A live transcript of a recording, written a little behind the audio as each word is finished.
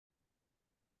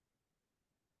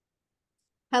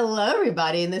Hello,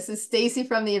 everybody, and this is Stacey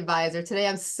from The Advisor. Today,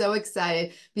 I'm so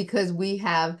excited because we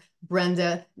have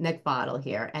Brenda Neckvatal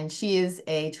here, and she is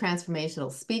a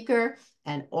transformational speaker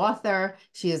and author.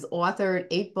 She has authored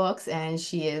 8 books, and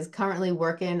she is currently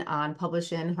working on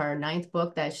publishing her ninth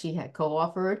book that she had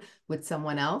co-authored with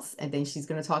someone else. And then she's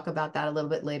going to talk about that a little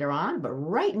bit later on. But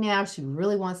right now, she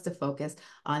really wants to focus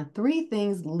on 3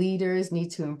 things leaders need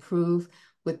to improve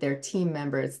with their team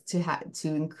members to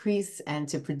increase and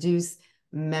to produce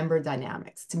member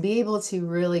dynamics, to be able to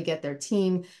really get their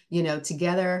team,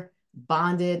 together,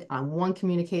 bonded on one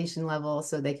communication level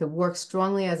so they could work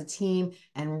strongly as a team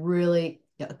and really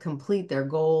complete their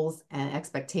goals and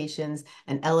expectations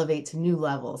and elevate to new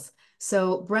levels.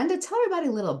 So, Brenda, tell everybody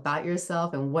a little about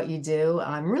yourself and what you do.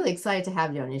 I'm really excited to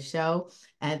have you on your show.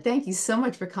 And thank you so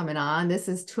much for coming on. This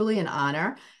is truly an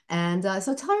honor. And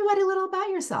so tell everybody a little about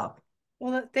yourself.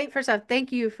 Well, first off,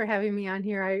 thank you for having me on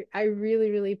here. I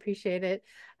really, really appreciate it.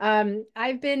 I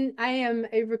am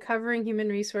a recovering human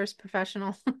resource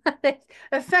professional,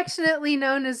 affectionately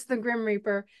known as the Grim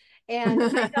Reaper. And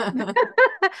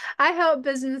I help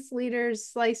business leaders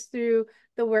slice through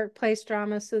the workplace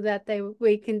drama so that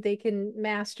they can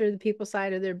master the people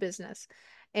side of their business.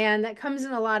 And that comes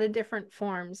in a lot of different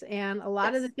forms. And a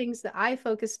lot of the Yes. things that I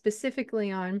focus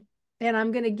specifically on, and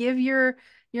I'm going to give your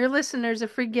listeners a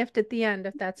free gift at the end,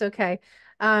 if that's okay.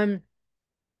 Um,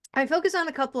 I focus on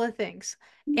a couple of things.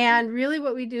 And really,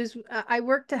 what we do is I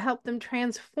work to help them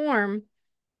transform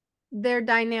their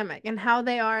dynamic and how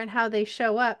they are and how they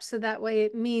show up. So that way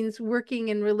it means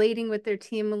working and relating with their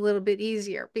team a little bit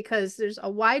easier because there's a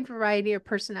wide variety of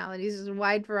personalities, there's a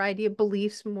wide variety of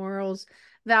beliefs, morals,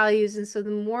 values. And so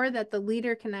the more that the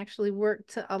leader can actually work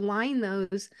to align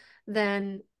those,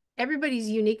 then everybody's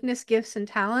uniqueness, gifts, and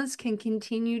talents can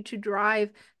continue to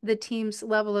drive the team's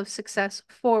level of success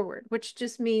forward, which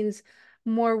just means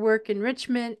more work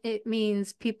enrichment. It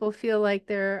means people feel like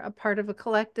they're a part of a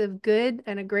collective good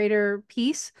and a greater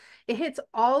peace. It hits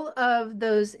all of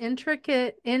those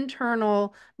intricate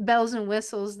internal bells and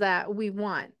whistles that we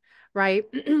want, right?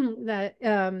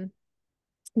 That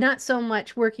not so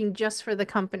much working just for the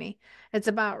company. It's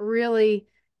about really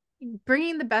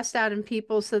bringing the best out in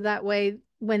people so that way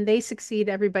when they succeed,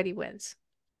 everybody wins.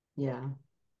 Yeah.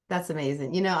 That's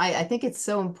amazing. I think it's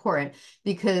so important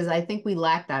because I think we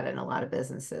lack that in a lot of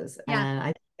businesses. Yeah. And I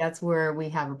think that's where we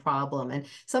have a problem. And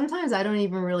sometimes I don't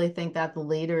even really think that the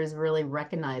leaders really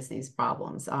recognize these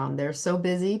problems. They're so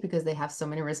busy because they have so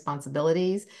many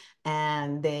responsibilities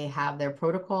and they have their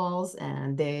protocols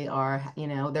and they are,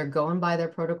 they're going by their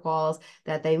protocols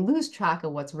that they lose track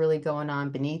of what's really going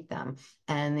on beneath them.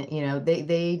 And,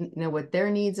 they know what their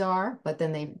needs are, but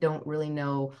then they don't really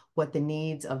know what the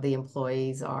needs of the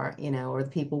employees are, or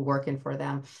the people working for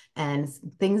them. And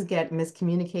things get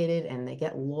miscommunicated and they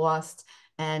get lost.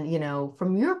 And,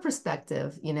 from your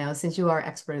perspective, since you are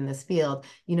expert in this field,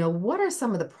 what are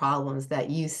some of the problems that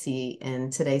you see in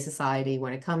today's society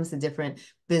when it comes to different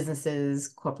businesses,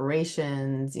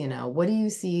 corporations, what do you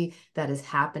see that is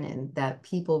happening that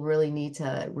people really need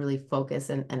to really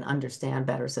focus and understand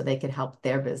better so they can help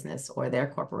their business or their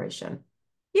corporation?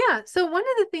 Yeah, so one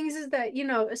of the things is that,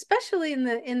 especially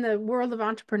in the world of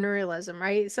entrepreneurialism,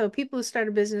 right? So people who start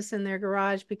a business in their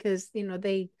garage because,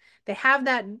 they have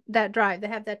that drive, they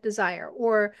have that desire,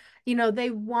 or,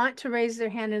 they want to raise their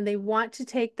hand and they want to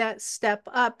take that step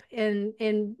up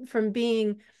in from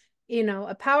being,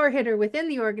 a power hitter within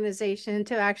the organization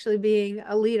to actually being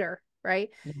a leader, right?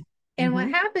 And what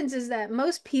Mm-hmm. happens is that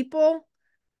most people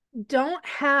don't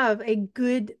have a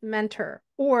good mentor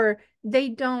or they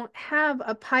don't have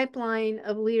a pipeline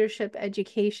of leadership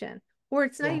education, or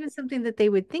it's not Yeah, even something that they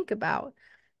would think about.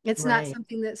 It's not right.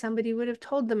 something that somebody would have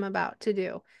told them about to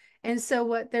do. And so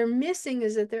what they're missing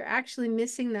is that they're actually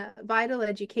missing that vital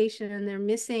education and they're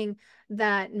missing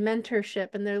that mentorship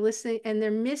and they're listening and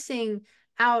they're missing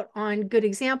out on good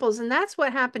examples. And that's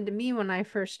what happened to me when I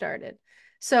first started.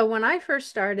 So when I first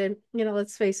started,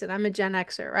 let's face it, I'm a Gen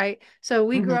Xer, right? So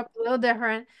we grew Mhm. up a little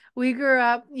different. We grew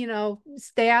up,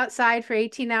 stay outside for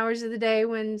 18 hours of the day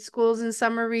when school's in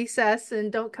summer recess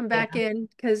and don't come back Yeah. in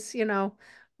because,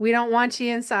 we don't want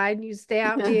you inside. You stay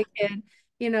out and be a kid.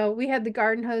 We had the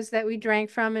garden hose that we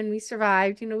drank from and we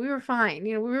survived. We were fine.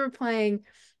 We were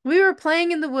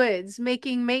playing in the woods,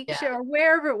 making makeshift Yeah. or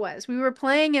wherever it was. We were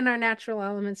playing in our natural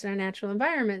elements and our natural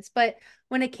environments. But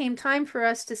when it came time for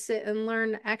us to sit and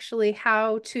learn actually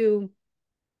how to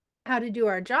do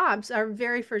our jobs, our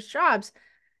very first jobs,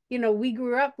 we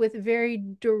grew up with very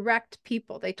direct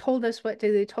people. They told us what to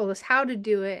do, they told us how to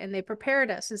do it, and they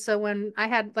prepared us. And so when I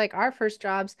had like our first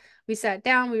jobs, we sat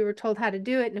down, we were told how to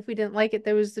do it, and if we didn't like it,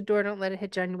 there was the door, don't let it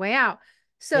hit you on your way out.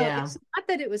 So Yeah. it's not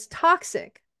that it was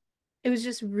toxic, it was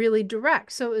just really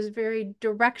direct. So it was very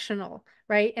directional,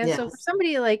 right? And so for Yes.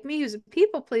 somebody like me who's a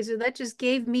people pleaser, that just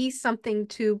gave me something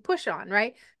to push on,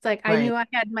 right? It's like I knew Right.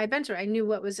 I had my mentor, I knew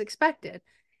what was expected.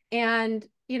 And,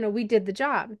 we did the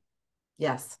job.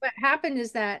 Yes. What happened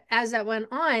is that as that went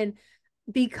on,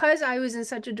 because I was in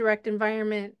such a direct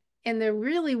environment and there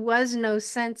really was no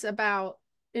sense about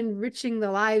enriching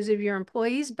the lives of your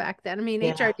employees back then. I mean,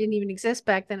 HR Yeah. didn't even exist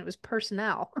back then. It was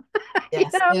personnel. you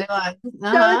Yes. know, It was. so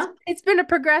it's Uh-huh. it's been a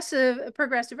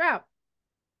progressive route.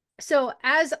 So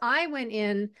as I went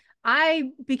in,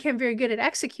 I became very good at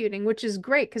executing, which is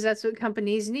great because that's what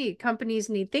companies need. Companies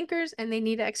need thinkers and they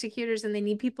need executors and they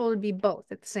need people to be both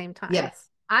at the same time. Yes.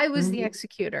 I was the Hmm.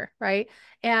 executor, right?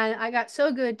 And I got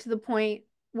so good to the point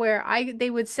where they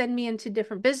would send me into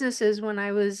different businesses when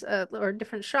I was or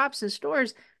different shops and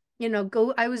stores,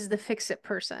 I was the fix it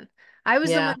person. I was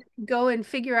the Yeah. one that could go and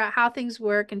figure out how things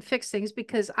work and fix things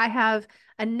because I have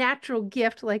a natural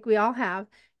gift like we all have,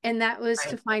 and that was to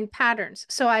Right. find patterns.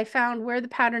 So I found where the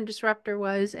pattern disruptor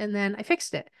was, and then I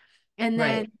fixed it. And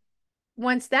Right. then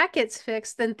once that gets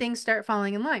fixed, then things start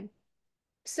falling in line.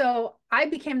 So I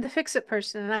became the fix it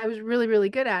person, and I was really, really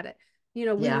good at it. We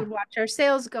Yeah. would watch our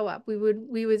sales go up. We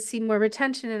would see more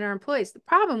retention in our employees. The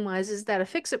problem is that a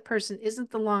fix it person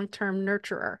isn't the long-term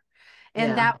nurturer.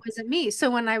 And Yeah. that wasn't me. So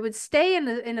when I would stay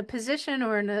in a position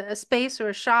or in a space or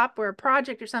a shop or a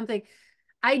project or something,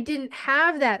 I didn't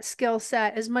have that skill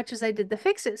set as much as I did the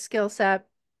fix it skill set.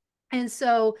 And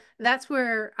so that's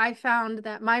where I found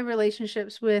that my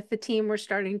relationships with the team were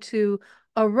starting to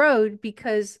erode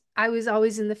because I was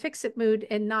always in the fix it mood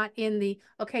and not in the,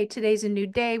 okay, today's a new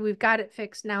day. We've got it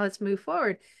fixed. Now let's move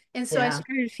forward. And so I Yeah.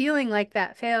 started feeling like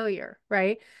that failure,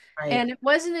 right? Right. And it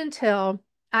wasn't until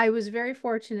I was very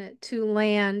fortunate to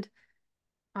land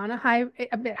on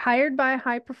a bit hired by a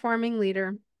high performing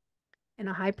leader in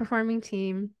a high performing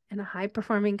team in a high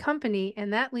performing company.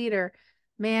 And that leader,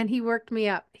 man, he worked me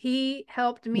up. He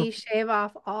helped me shave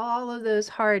off all of those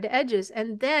hard edges.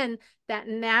 And then that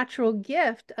natural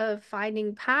gift of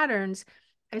finding patterns,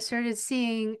 I started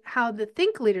seeing how the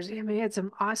think leaders, I mean, we had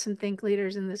some awesome think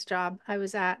leaders in this job I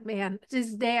was at. Man, to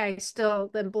this day, I still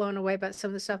am blown away by some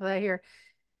of the stuff that I hear.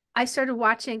 I started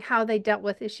watching how they dealt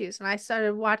with issues, and I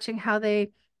started watching how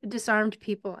they disarmed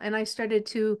people, and I started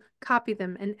to copy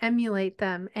them and emulate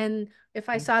them. And if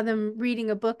I saw them reading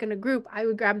a book in a group, I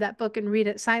would grab that book and read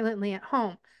it silently at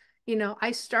home.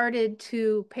 I started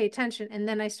to pay attention, and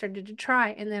then I started to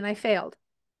try, and then I failed.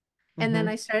 And then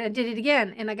Hmm. I did it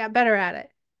again, and I got better at it.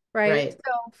 Right. Right.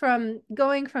 So from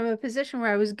going from a position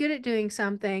where I was good at doing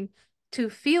something to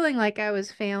feeling like I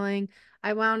was failing,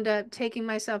 I wound up taking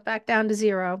myself back down to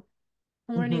zero,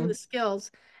 learning the Hmm.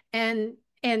 skills, and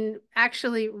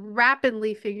actually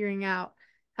rapidly figuring out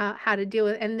how to deal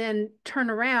with it, and then turn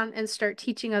around and start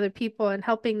teaching other people and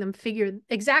helping them figure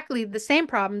exactly the same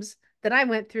problems that I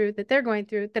went through, that they're going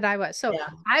through, that I was. So Yeah.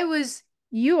 I was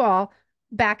you all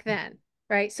back then,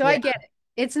 right? So I Yeah. get it.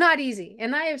 It's not easy,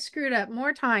 and I have screwed up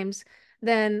more times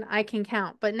than I can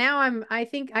count. But now I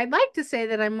think I'd like to say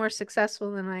that I'm more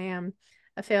successful than I am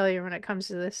a failure when it comes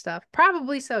to this stuff.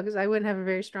 Probably so, because I wouldn't have a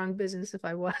very strong business if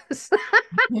I was.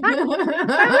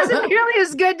 I wasn't nearly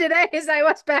as good today as I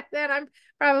was back then. I'm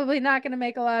probably not going to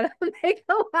make a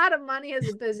lot of money as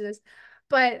a business.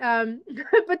 But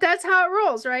but that's how it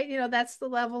rolls, right? That's the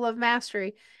level of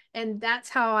mastery. And that's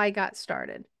how I got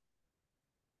started.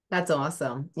 That's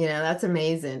awesome. That's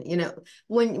amazing.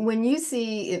 When you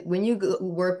see it, when you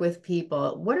work with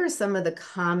people, what are some of the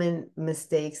common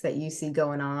mistakes that you see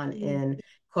going on Mm. in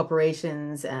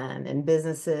corporations and in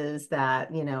businesses that,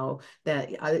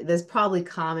 there's probably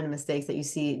common mistakes that you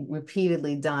see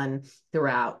repeatedly done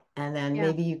throughout. And then Yeah.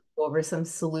 maybe you go over some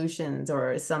solutions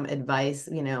or some advice,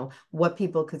 what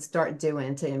people could start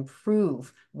doing to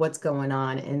improve what's going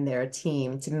on in their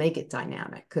team to make it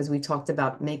dynamic, because we talked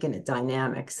about making it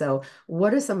dynamic. So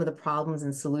what are some of the problems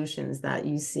and solutions that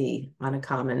you see on a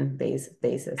common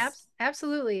basis?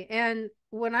 Absolutely. And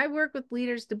when I work with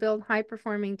leaders to build high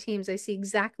performing teams, I see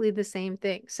exactly the same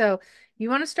thing. So you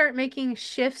want to start making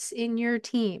shifts in your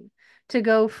team to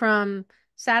go from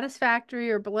satisfactory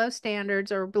or below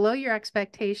standards or below your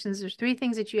expectations. There's three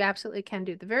things that you absolutely can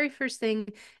do. The very first thing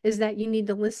is that you need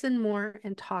to listen more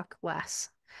and talk less.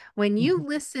 When you Mhm.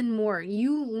 listen more,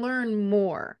 you learn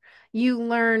more. You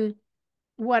learn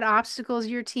what obstacles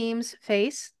your teams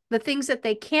face, the things that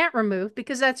they can't remove,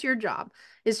 because that's your job,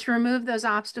 is to remove those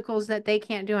obstacles that they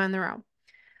can't do on their own.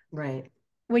 Right.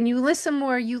 when you listen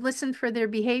more, you listen for their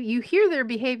behavior, you hear their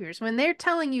behaviors. When they're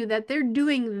telling you that they're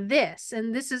doing this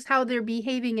and this is how they're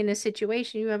behaving in a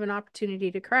situation, you have an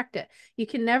opportunity to correct it. You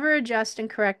can never adjust and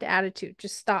correct attitude.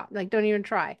 Just stop. Like, don't even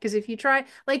try. Because if you try,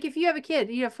 like if you have a kid,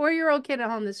 you have a 4-year-old kid at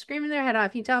home that's screaming their head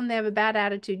off, you tell them they have a bad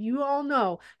attitude, you all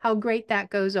know how great that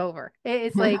goes over.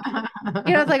 It's like,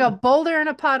 it's like a boulder in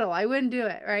a puddle. I wouldn't do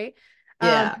it, right? Um,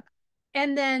 Yeah,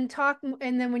 and then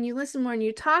when you listen more and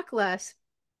you talk less,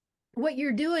 what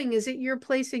you're doing is that you're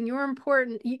placing your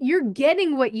important, you're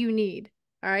getting what you need.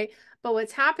 All right. But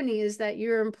what's happening is that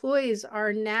your employees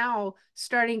are now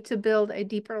starting to build a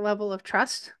deeper level of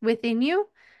trust within you.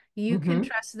 You can hmm,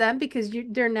 trust them because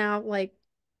they're now like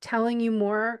telling you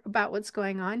more about what's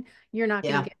going on. You're not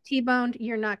going to yeah, get T-boned.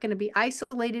 You're not going to be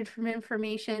isolated from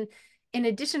information. In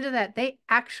addition to that, they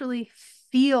actually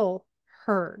feel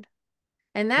heard.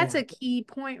 And that's yeah, a key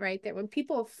point right there. When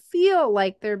people feel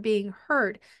like they're being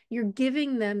heard, you're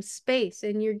giving them space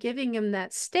and you're giving them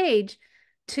that stage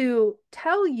to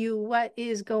tell you what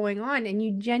is going on. And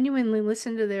you genuinely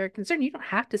listen to their concern. You don't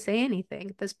have to say anything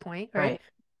at this point, right? right,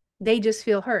 They just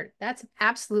feel heard. That's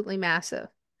absolutely massive.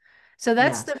 So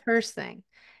that's yes, the first thing.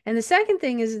 And the second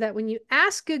thing is that when you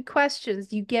ask good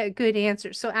questions, you get good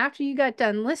answers. So after you got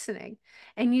done listening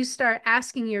and you start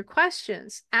asking your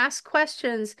questions, ask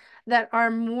questions that are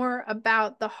more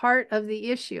about the heart of the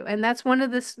issue. And that's one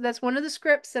of the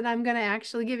scripts that I'm going to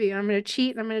actually give you. I'm going to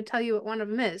cheat and I'm going to tell you what one of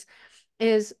them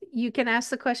is you can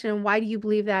ask the question, why do you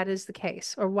believe that is the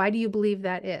case? Or why do you believe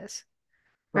that is?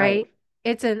 right, Right?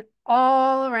 It's an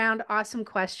all around awesome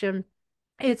question.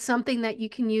 It's something that you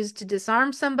can use to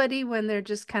disarm somebody when they're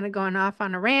just kind of going off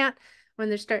on a rant, when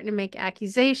they're starting to make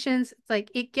accusations. It's like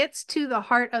it gets to the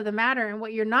heart of the matter. And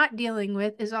what you're not dealing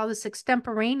with is all this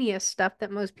extemporaneous stuff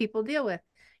that most people deal with.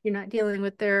 You're not dealing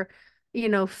with their,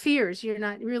 fears. You're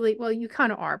not really, well, you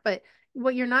kind of are, but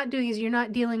what you're not doing is you're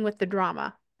not dealing with the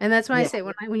drama. And that's why I yeah, say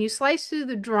when you slice through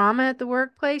the drama at the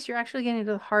workplace, you're actually getting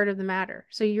to the heart of the matter.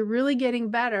 So you're really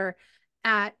getting better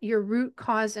at your root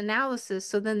cause analysis.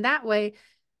 So then that way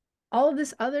all of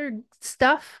this other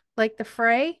stuff, like the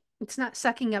fray, it's not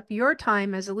sucking up your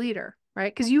time as a leader,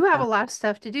 right? Because you have a yeah, lot of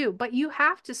stuff to do, but you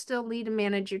have to still lead and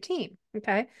manage your team.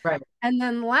 Okay. right, And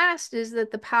then last is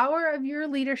that the power of your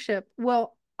leadership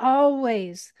will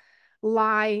always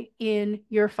lie in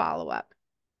your follow up.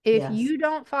 If yes, you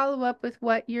don't follow up with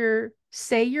what you're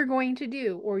going to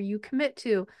do or you commit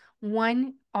to,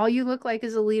 one, all you look like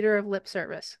is a leader of lip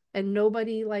service, and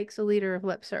nobody likes a leader of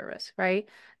lip service, right?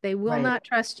 They will right, not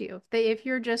trust you. If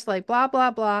you're just like blah blah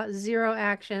blah, zero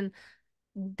action,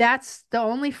 that's the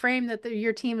only frame that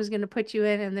your team is going to put you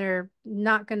in, and they're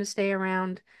not going to stay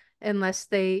around unless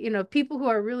people who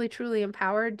are really truly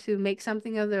empowered to make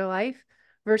something of their life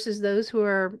versus those who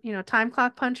are, time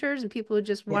clock punchers and people who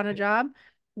just yeah. want a job.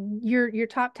 Your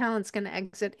top talent's going to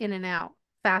exit in and out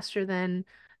faster than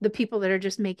the people that are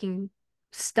just making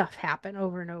stuff happen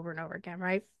over and over and over again,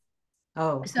 right?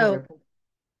 Oh, So 100%.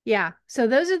 yeah. So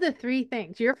those are the three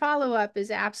things. Your follow up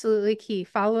is absolutely key.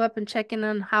 Follow up and check in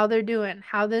on how they're doing,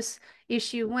 how this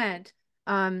issue went.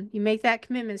 You make that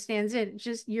commitment, stands in.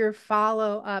 Just your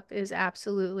follow up is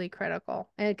absolutely critical.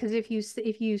 And because if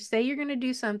you say you're going to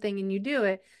do something and you do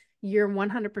it, you're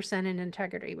 100% in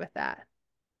integrity with that.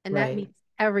 And that Right. means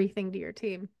everything to your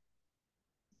team.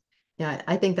 Yeah,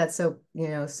 I think that's so,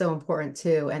 so important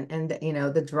too. And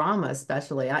the drama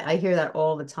especially. I hear that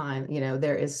all the time.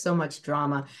 There is so much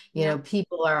drama. Yeah.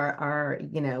 People are,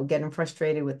 getting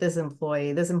frustrated with this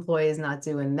employee. This employee is not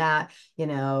doing that,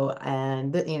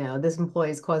 and this employee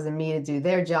is causing me to do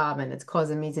their job and it's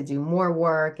causing me to do more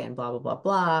work and blah, blah, blah,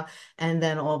 blah. And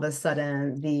then all of a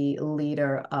sudden the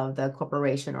leader of the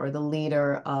corporation or the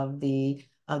leader of the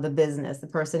business, the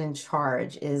person in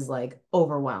charge is like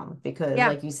overwhelmed because Yeah.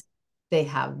 like you said, they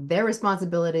have their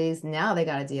responsibilities. Now they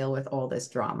got to deal with all this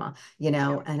drama,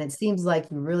 Yeah. and it seems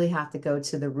like you really have to go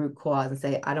to the root cause and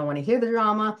say, I don't want to hear the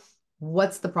drama.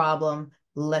 What's the problem?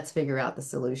 Let's figure out the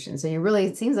solution. So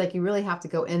it seems like you really have to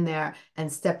go in there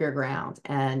and step your ground.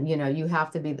 And, you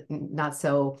have to be not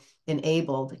so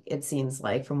enabled, it seems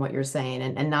like, from what you're saying,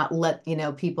 and not let,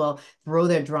 people throw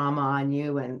their drama on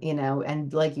you. And,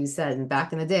 and like you said, and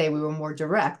back in the day, we were more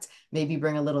direct, maybe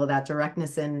bring a little of that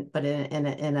directness in, but in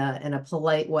a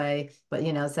polite way. But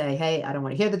say, hey, I don't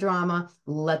want to hear the drama.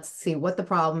 Let's see what the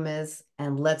problem is,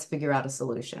 and let's figure out a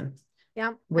solution.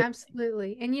 Yeah, Which,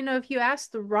 absolutely. And if you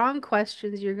ask the wrong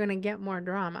questions, you're going to get more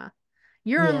drama.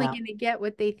 You're only yeah, going to get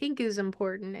what they think is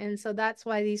important. And so that's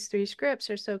why these three scripts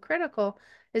are so critical,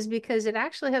 is because it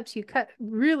actually helps you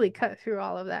really cut through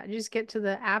all of that. Just get to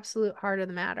the absolute heart of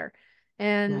the matter.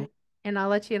 And right, And I'll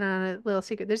let you in on a little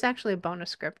secret. There's actually a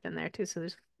bonus script in there too. So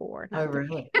there's four, Oh, not three.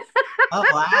 right. Oh,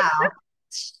 wow.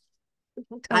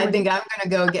 Don't tell I anyone. think I'm going to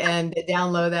go and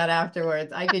download that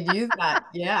afterwards. I could use that.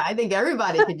 Yeah, I think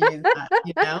everybody could use that,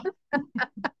 you know?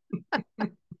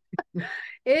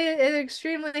 It's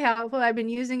extremely helpful. I've been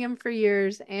using them for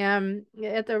years, and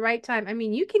at the right time, I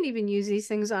mean, you can even use these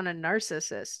things on a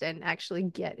narcissist and actually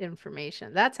get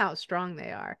information. That's how strong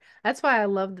they are. That's why I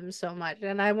love them so much.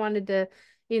 And I wanted to,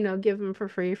 give them for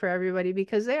free for everybody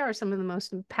because they are some of the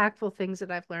most impactful things that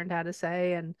I've learned how to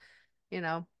say. And,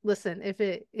 listen, if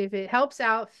it helps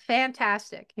out,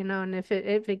 fantastic, and if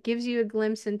it gives you a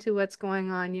glimpse into what's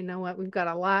going on, you know what, I got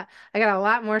a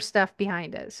lot more stuff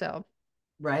behind it. So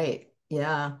Right.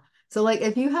 Yeah. So like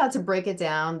if you had to break it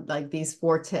down, like these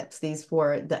four tips, these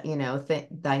four, th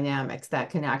dynamics that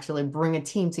can actually bring a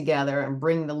team together and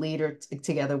bring the leader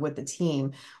together with the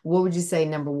team, what would you say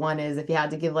number one is if you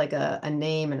had to give like a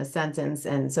name and a sentence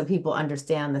and so people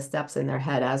understand the steps in their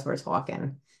head as we're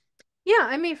talking? yeah,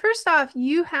 I mean, first off,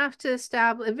 you have to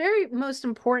establish a very most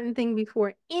important thing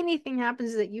before anything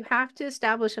happens is that you have to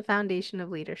establish a foundation of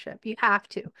leadership. You have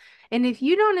to. And if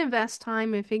you don't invest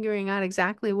time in figuring out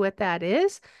exactly what that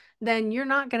is, then you're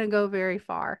not going to go very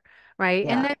far, right?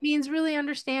 And Yeah. that means really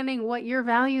understanding what your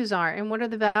values are and what are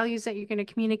the values that you're going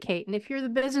to communicate. And if you're the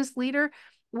business leader,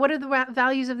 what are the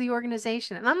values of the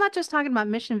organization? And I'm not just talking about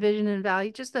mission, vision, and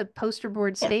value, just a poster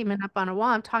board Yeah. statement up on a wall.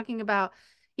 I'm talking about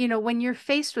when you're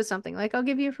faced with something, like I'll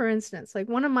give you for instance, like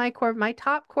one of my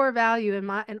top core value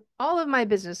in all of my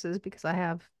businesses, because I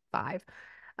have five,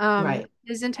 Right.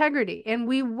 is integrity. And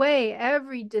we weigh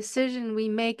every decision we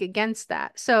make against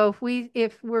that. So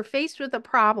if we're faced with a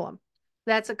problem,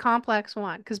 that's a complex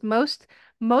one, because most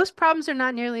problems are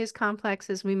not nearly as complex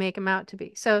as we make them out to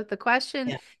be. So the question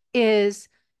Yeah. is,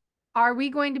 are we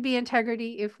going to be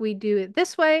integrity if we do it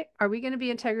this way? Are we going to be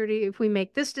integrity if we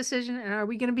make this decision? And are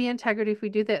we going to be integrity if we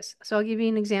do this? So I'll give you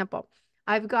an example.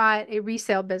 I've got a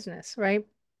resale business, right?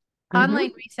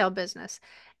 Online Hmm. resale business.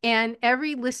 And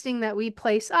every listing that we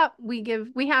place up, we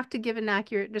have to give an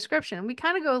accurate description. We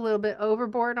kind of go a little bit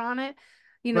overboard on it.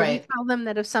 We Right. tell them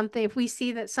that if we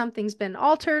see that something's been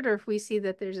altered or if we see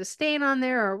that there's a stain on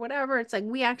there or whatever, it's like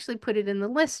we actually put it in the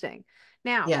listing.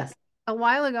 Now, Yes. a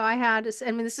while ago, I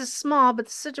mean, this is small, but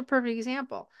it's such a perfect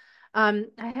example. I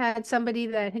had somebody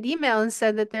that had emailed and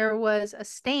said that there was a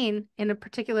stain in a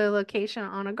particular location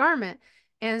on a garment.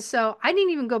 And so I didn't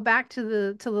even go back to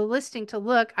the listing to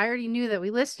look. I already knew that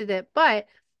we listed it, but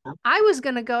I was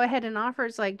going to go ahead and offer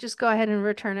it's like just go ahead and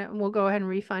return it and we'll go ahead and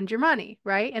refund your money,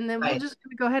 right? And then we'll Right. just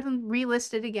go ahead and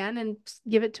relist it again and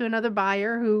give it to another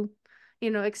buyer who,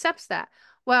 accepts that.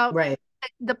 Well, Right.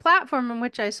 the platform in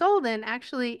which I sold in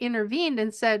actually intervened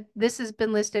and said this has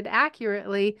been listed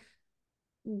accurately.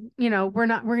 We're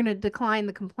going to decline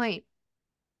the complaint.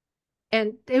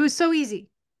 And it was so easy,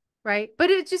 right? But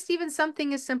it's just even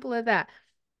something as simple as that.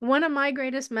 One of my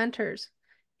greatest mentors,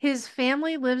 his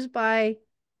family lives by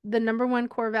the number one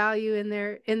core value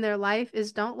in their life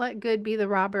is don't let good be the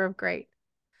robber of great.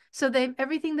 So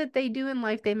everything that they do in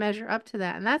life, they measure up to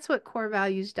that. And that's what core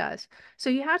values does. So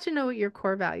you have to know what your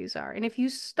core values are. And if you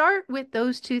start with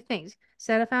those two things,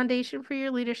 set a foundation for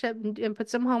your leadership and put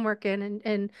some homework in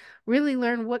and really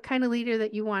learn what kind of leader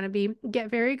that you want to be, get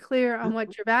very clear on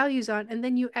what your values are, and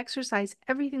then you exercise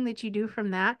everything that you do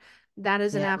from that. That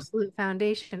is an Yeah. absolute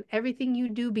foundation. Everything you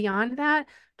do beyond that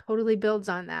totally builds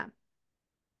on that.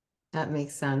 That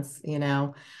makes sense.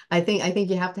 I think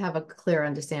you have to have a clear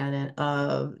understanding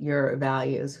of your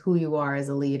values, who you are as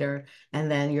a leader, and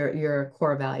then your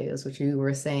core values, which you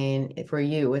were saying for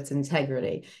you, it's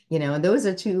integrity. And those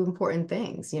are two important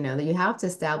things, that you have to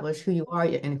establish who you are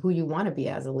and who you want to be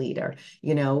as a leader.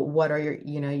 What are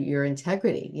your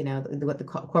integrity, what the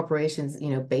corporation's,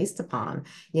 based upon.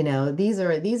 These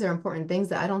are important things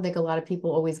that I don't think a lot of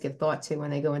people always give thought to when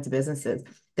they go into businesses.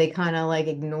 They kind of like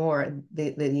ignore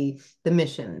the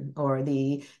mission or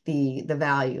the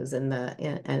values and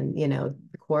the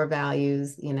core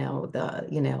values,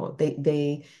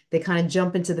 they kind of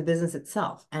jump into the business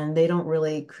itself and they don't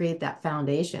really create that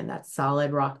foundation, that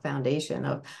solid rock foundation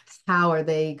of how are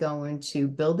they going to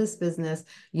build this business.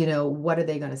 What are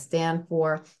they going to stand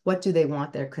for, what do they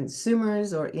want their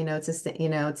consumers or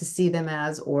to see them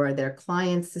as, or their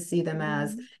clients to see them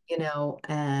as. Mhm.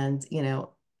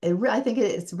 And I think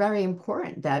it's very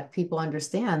important that people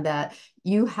understand that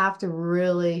you have to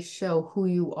really show who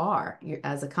you are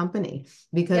as a company,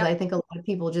 because Yep. I think a lot of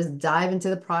people just dive into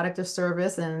the product or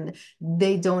service and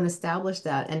they don't establish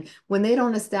that. And when they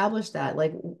don't establish that,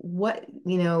 like what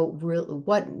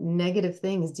negative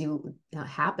things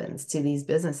happens to these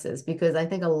businesses? Because I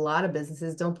think a lot of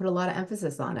businesses don't put a lot of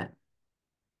emphasis on it.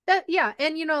 That, yeah,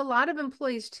 and a lot of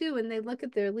employees too, when they look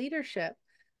at their leadership,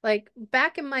 like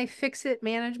back in my fix it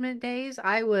management days,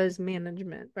 I was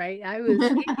management, right? I was,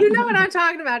 you know what I'm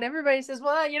talking about. Everybody says,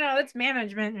 well, it's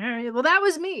management. Well, that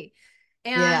was me.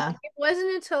 And Yeah, it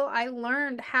wasn't until I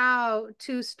learned how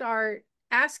to start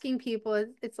asking people,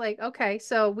 it's like, okay,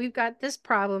 so we've got this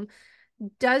problem.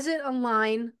 Does it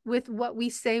align with what we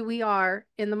say we are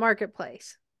in the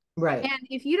marketplace? right. And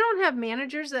if you don't have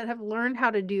managers that have learned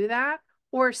how to do that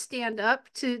or stand up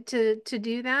to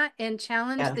do that and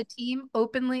challenge Yeah, the team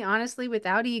openly, honestly,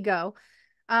 without ego,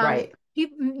 right.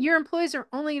 your employees are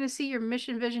only going to see your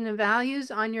mission, vision, and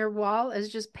values on your wall as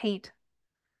just paint.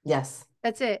 Yes.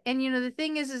 That's it. And the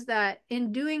thing is that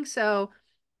in doing so,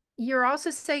 you're also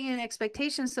setting an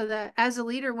expectation so that as a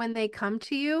leader, when they come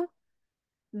to you,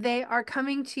 they are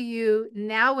coming to you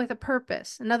now with a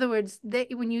purpose. In other words,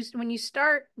 when you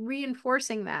start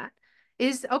reinforcing that,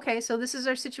 is okay, so this is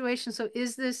our situation. So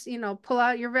is this, pull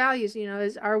out your values,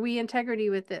 are we integrity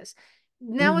with this?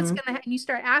 Now what's Hmm. going to, and you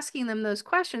start asking them those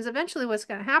questions, eventually what's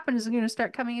going to happen is they're going to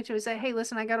start coming at you and say, hey,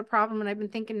 listen, I got a problem and I've been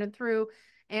thinking it through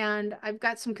and I've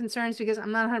got some concerns because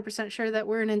I'm not 100% sure that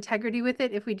we're in integrity with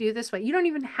it if we do this way. You don't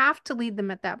even have to lead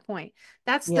them at that point.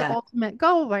 That's the Yeah. ultimate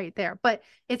goal right there. But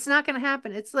it's not going to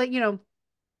happen. It's like,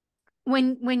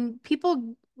 when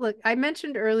people look, I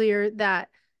mentioned earlier that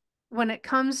when it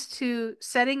comes to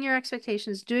setting your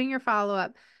expectations, doing your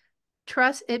follow-up,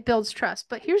 trust, it builds trust.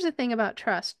 But here's the thing about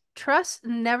trust. Trust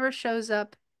never shows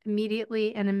up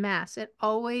immediately and in mass.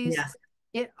 Yes.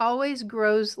 It always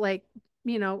grows like,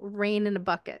 rain in a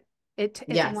bucket. It's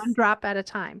one Yes. drop at a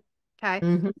time. Okay.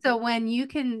 Hmm. So when you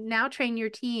can now train your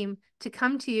team to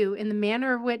come to you in the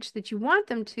manner of which that you want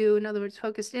them to, in other words,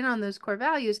 focused in on those core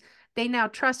values, they now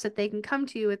trust that they can come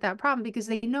to you with that problem because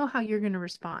they know how you're going to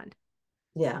respond.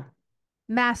 Yeah.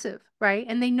 Massive, right?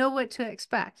 And they know what to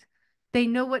expect. They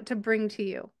know what to bring to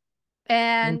you. Mm.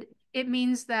 And it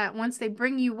means that once they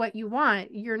bring you what you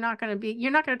want, you're not going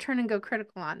to turn and go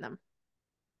critical on them,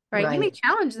 right? You may Right.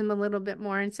 challenge them a little bit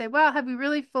more and say, well, have we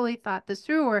really fully thought this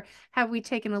through? Or have we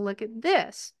taken a look at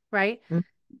this, right? Mm.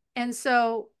 And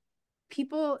so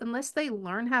people, unless they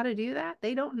learn how to do that,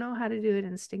 they don't know how to do it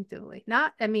instinctively.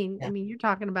 Not, Yeah. you're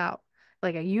talking about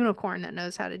like a unicorn that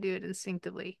knows how to do it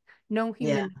instinctively. No Yeah.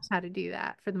 human knows how to do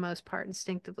that for the most part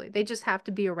instinctively. They just have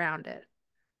to be around it.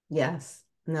 Yes.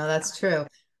 No, that's true.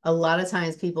 A lot of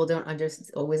times people don't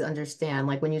always understand.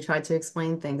 Like when you try to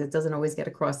explain things, it doesn't always get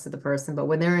across to the person. But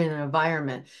when they're in an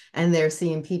environment and they're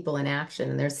seeing people in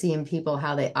action and they're seeing people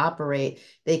how they operate,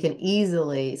 they can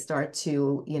easily start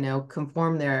to,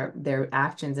 conform their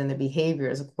actions and their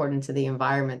behaviors according to the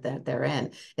environment that they're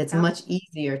in. It's Yep. much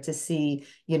easier to see,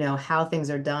 how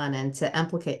things are done and to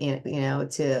implicate,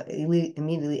 to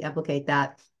immediately implicate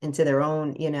that into their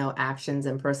own, actions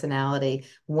and personality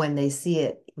when they see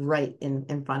it right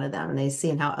in front of them and they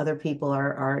see how other people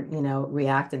are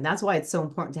reacting. That's why it's so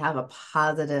important to have a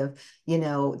positive,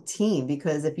 team,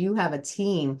 because if you have a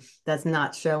team that's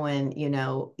not showing,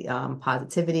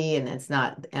 positivity and it's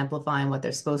not amplifying what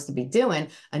they're supposed to be doing,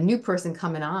 a new person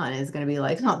coming on is going to be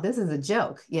like, oh, this is a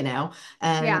joke, and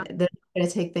Yeah. they're going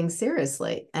to take things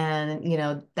seriously. And,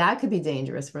 that could be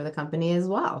dangerous for the company as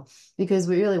well. Because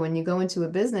when you go into a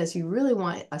business, you really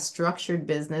want a structured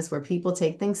business where people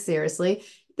take things seriously.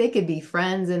 They could be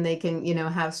friends and they can,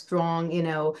 have strong,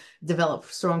 develop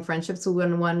strong friendships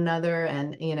with one another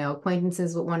and,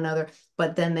 acquaintances with one another.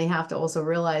 But then they have to also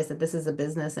realize that this is a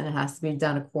business and it has to be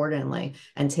done accordingly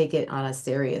and take it on a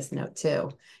serious note too.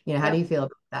 How do Yep. you feel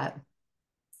about that?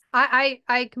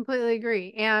 I completely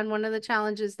agree. And one of the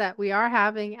challenges that we are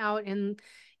having out in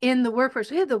the workforce,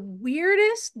 we have the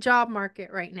weirdest job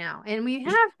market right now, and we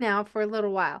have now for a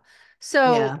little while.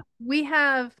 So Yeah, we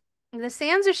have the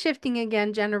sands are shifting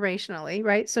again generationally,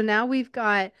 right? So now we've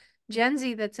got Gen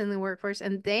Z that's in the workforce,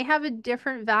 and they have a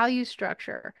different value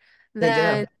structure they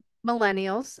than do.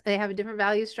 millennials. They have a different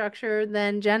value structure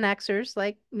than Gen Xers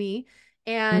like me,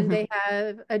 and Hmm. they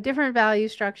have a different value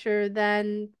structure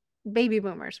than baby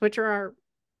boomers, which are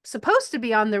supposed to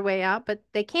be on their way out, but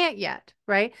they can't yet,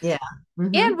 right? Yeah.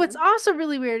 And Hmm. what's also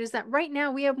really weird is that right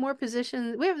now we have more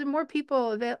positions, we have more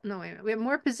people available. No, wait a minute. We have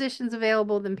more positions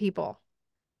available than people,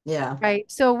 Yeah. right?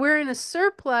 So we're in a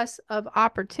surplus of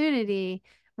opportunity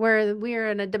where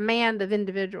we're in a demand of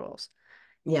individuals.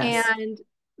 Yes. And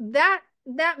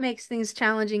that makes things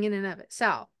challenging in and of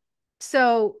itself.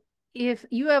 So if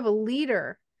you have a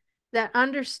leader that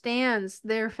understands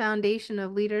their foundation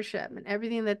of leadership and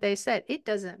everything that they said, it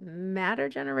doesn't matter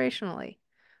generationally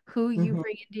who you Hmm.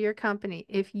 bring into your company.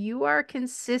 If you are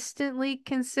consistently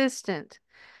consistent,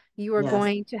 you are Yes.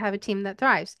 going to have a team that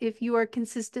thrives. If you are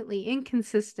consistently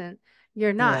inconsistent,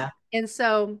 you're not. Yeah. And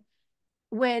so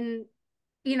when,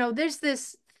 there's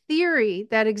this theory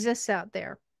that exists out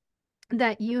there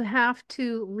that you have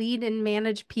to lead and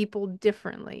manage people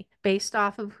differently based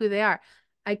off of who they are.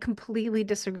 I completely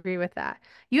disagree with that.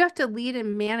 You have to lead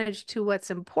and manage to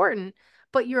what's important,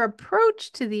 but your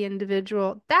approach to the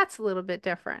individual, that's a little bit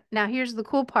different. Now, here's the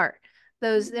cool part.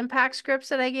 Those impact scripts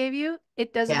that I gave you,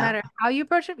 it doesn't Yeah. matter how you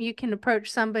approach them. You can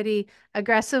approach somebody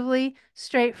aggressively,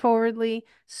 straightforwardly,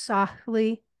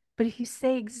 softly, but if you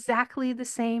say exactly the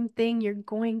same thing, you're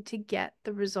going to get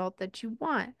the result that you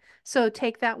want. So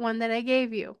take that one that I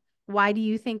gave you. Why do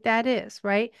you think that is,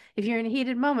 right? If you're in a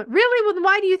heated moment, really? Well,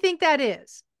 why do you think that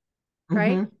is,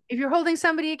 right? Hmm. If you're holding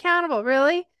somebody accountable,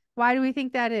 really? Why do we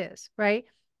think that is, right?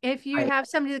 If you Right. have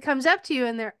somebody that comes up to you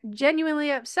and they're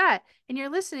genuinely upset and you're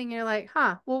listening, you're like,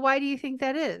 huh, well, why do you think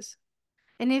that is?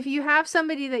 And if you have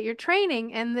somebody that you're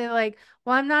training and they're like,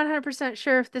 well, I'm not 100%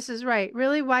 sure if this is right,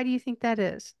 really? Why do you think that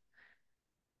is?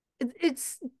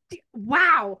 It's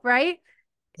wow, right?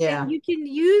 And Yeah. you can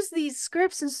use these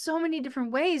scripts in so many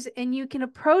different ways, and you can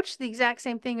approach the exact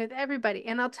same thing with everybody.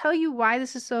 And I'll tell you why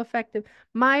this is so effective.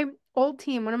 My old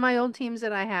team, one of my old teams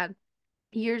that I had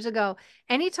years ago,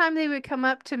 anytime they would come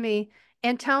up to me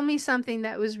and tell me something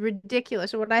that was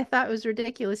ridiculous or what I thought was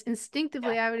ridiculous,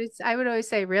 instinctively I would always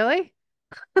say, "Really?"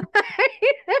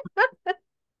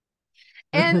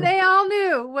 And Yeah. they all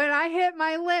knew when I hit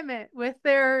my limit with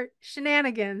their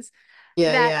shenanigans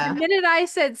that the Yeah. minute I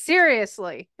said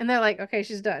seriously, and they're like, okay,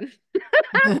 she's done.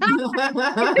 Because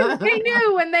they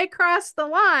knew when they crossed the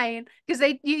line, because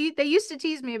they used to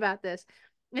tease me about this.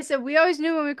 They said we always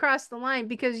knew when we crossed the line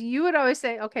because you would always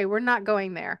say, okay, we're not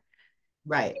going there.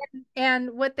 Right.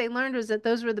 And what they learned was that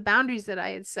those were the boundaries that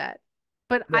I had set.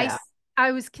 But Yeah.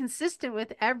 I was consistent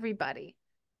with everybody.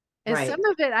 And some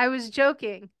Right. of it I was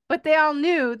joking, but they all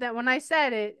knew that when I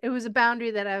said it, it was a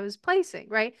boundary that I was placing,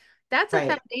 right? That's a Right.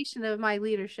 foundation of my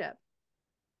leadership.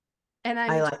 And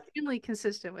I'm I like, extremely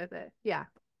consistent with it. Yeah.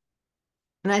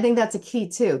 and I think that's a key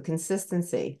too,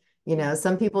 consistency. Yeah.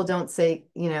 Some people don't say,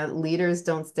 leaders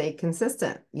don't stay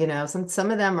consistent.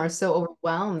 Some of them are so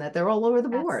overwhelmed that they're all over the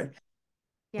Yes. board.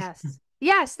 Yes.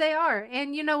 Yes, they are.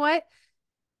 And you know what?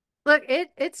 Look,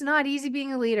 it's not easy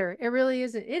being a leader. It really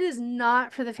isn't. It is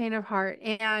not for the faint of heart.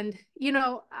 And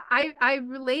I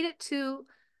relate it to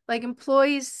like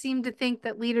employees seem to think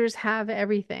that leaders have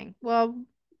everything. Well,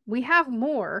 we have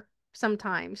more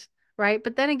sometimes, right?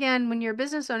 But then again, when you're a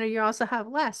business owner, you also have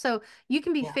less. So you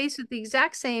can be Yeah. faced with the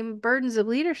exact same burdens of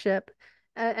leadership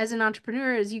as an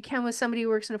entrepreneur as you can with somebody who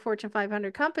works in a Fortune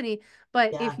 500 company.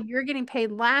 But Yeah. if you're getting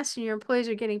paid last and your employees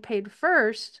are getting paid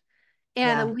first,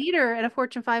 and a Yeah. leader at a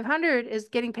Fortune 500 is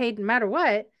getting paid no matter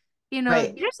what,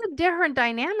 Right. there's a different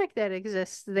dynamic that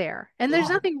exists there. And there's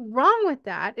Yeah. nothing wrong with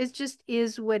that. It just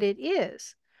is what it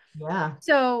is. Yeah.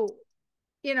 So,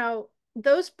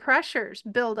 those pressures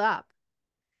build up.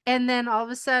 And then all of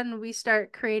a sudden we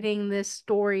start creating this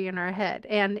story in our head.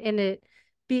 And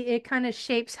it kind of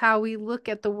shapes how we look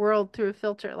at the world through a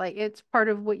filter. Like it's part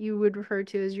of what you would refer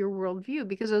to as your worldview,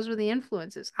 because those are the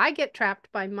influences. I get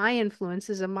trapped by my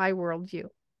influences and my worldview.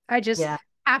 I just Yeah.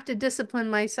 have to discipline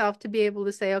myself to be able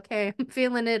to say, okay, I'm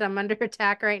feeling it. I'm under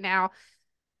attack right now.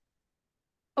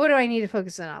 What do I need to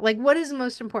focus on? Like, what is the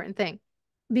most important thing?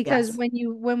 Because Yes.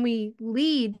 when we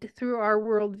lead through our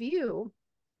worldview,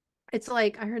 it's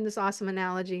like I heard this awesome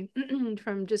analogy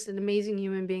from just an amazing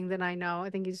human being that I know. I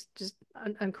think he's just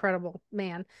an incredible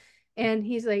man. And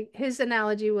he's like, his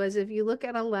analogy was if you look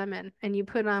at a lemon and you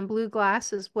put on blue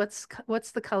glasses, what's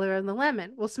the color of the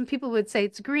lemon? Well, some people would say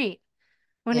it's green.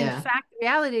 When in Yeah. fact,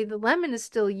 reality, the lemon is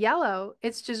still yellow.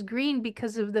 It's just green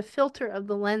because of the filter of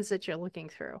the lens that you're looking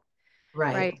through,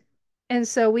 Right. right? And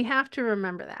so we have to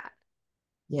remember that.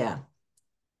 Yeah.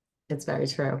 It's very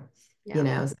true. You Yeah.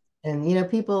 know, and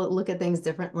people look at things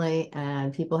differently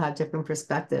and people have different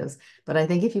perspectives. But I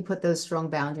think if you put those strong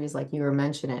boundaries like you were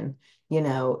mentioning,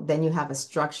 then you have a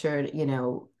structured,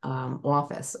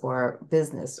 office or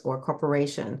business or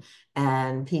corporation.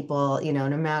 And people,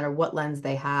 no matter what lens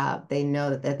they have, they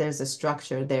know that there's a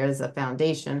structure, there's a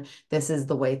foundation. This is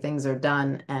the way things are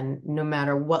done. And no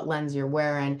matter what lens you're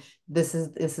wearing, this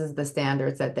is the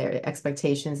standards that their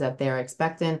expectations that they're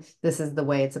expecting. This is the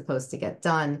way it's supposed to get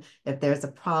done. If there's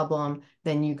a problem,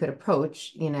 then you could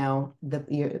approach,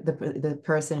 the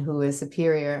person who is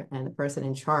superior and the person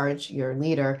in charge, your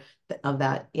leader of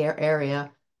that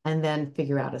area, and then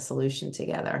figure out a solution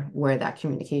together where that Yep.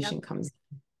 communication comes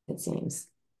in, it seems.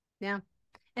 Yeah.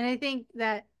 And I think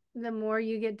that the more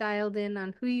you get dialed in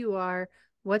on who you are,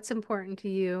 what's important to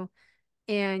you,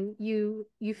 and you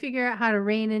figure out how to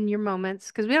rein in your moments,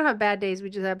 because we don't have bad days, we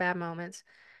just have bad moments.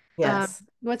 Yes.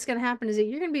 What's going to happen is that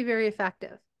you're going to be very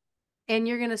effective, and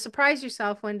you're going to surprise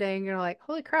yourself one day and you're like,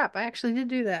 holy crap, I actually did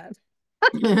do that.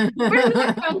 Where did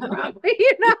that come from?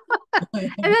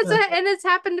 And it's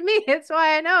happened to me. It's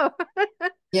why I know.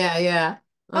 Yeah, yeah.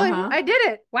 Oh, Uh-huh. I did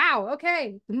it. Wow.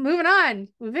 Okay. Moving on.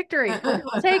 Victory.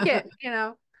 I'll take it.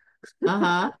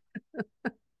 Uh-huh.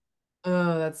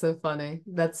 Oh, that's so funny.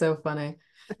 That's so funny.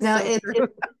 It's Now so true.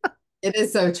 it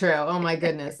is so true. Oh my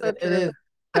goodness. So It true. is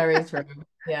very true.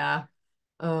 Yeah.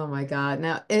 Oh my God.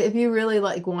 Now, if you really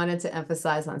like wanted to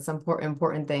emphasize on some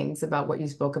important things about what you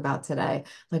spoke about today,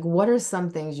 like what are some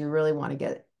things you really want to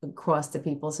get across to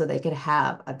people so they could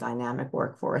have a dynamic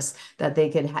workforce that they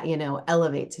could,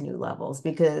 elevate to new levels?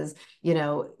 Because,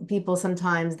 people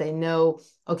sometimes they know,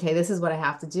 okay, this is what I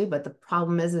have to do, but the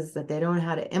problem is that they don't know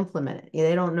how to implement it.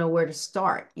 They don't know where to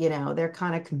start. They're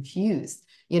kind of confused.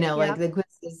 Yeah. Like the quiz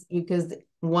is because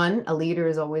one, a leader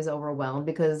is always overwhelmed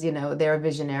because, they're a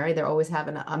visionary. They're always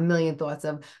having a million thoughts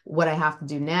of what I have to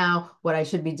do now, what I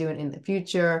should be doing in the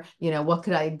future, what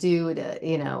could I do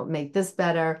to, make this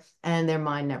better? And their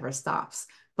mind never stops.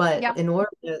 But Yeah. in order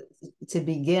to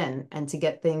begin and to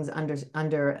get things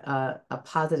under a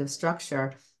positive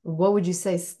structure, what would you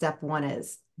say step one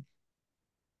is?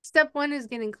 Step one is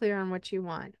getting clear on what you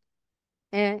want,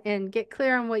 and get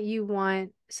clear on what you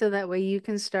want so that way you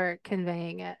can start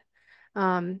conveying it.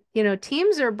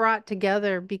 Teams are brought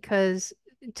together because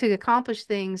to accomplish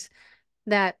things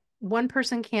that one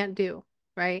person can't do,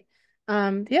 right?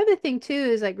 The other thing too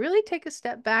is like really take a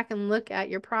step back and look at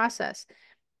your process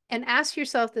and ask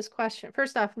yourself this question.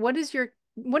 First off, what is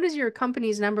your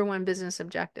company's number one business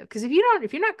objective? Because if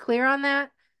you're not clear on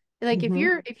that, like if Hmm.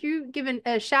 you're given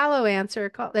a shallow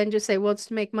answer, then just say, well, it's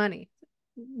to make money.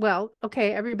 Well,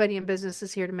 okay, everybody in business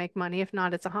is here to make money. If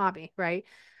not, it's a hobby, right?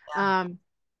 Yeah. Um,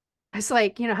 it's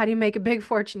like, how do you make a big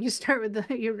fortune? You start with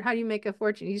how do you make a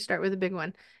fortune? You start with a big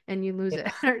one and you lose it.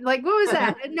 Like, what was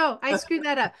that? No, I screwed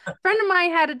that up. A friend of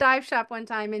mine had a dive shop one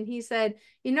time and he said,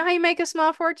 you know how you make a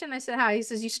small fortune? I said, how? He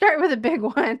says, you start with a big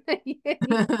one.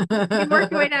 You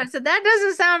work your way down. So that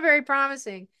doesn't sound very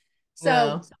promising. So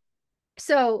No.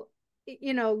 so,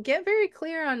 get very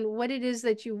clear on what it is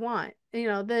that you want.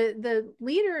 The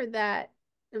leader that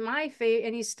my favorite,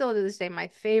 and he's still to this day my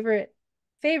favorite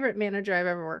manager I've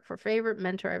ever worked for, favorite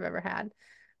mentor I've ever had,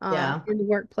 Yeah. in the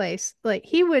workplace. Like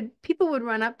people would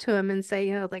run up to him and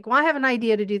say, like, well, I have an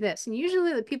idea to do this. And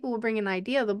usually the people will bring an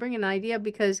idea. They'll bring an idea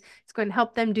because it's going to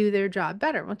help them do their job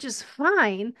better, which is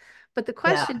fine. But the Yeah.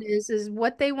 question is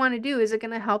what they want to do. Is it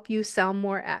going to help you sell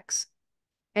more X?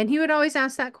 And he would always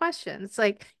ask that question. It's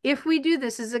like, if we do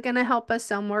this, is it going to help us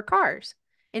sell more cars?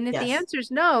 And if the Yes. answer is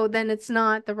no, then it's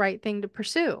not the right thing to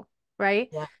pursue, right?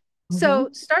 Yeah. So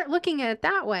Hmm. start looking at it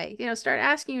that way. Start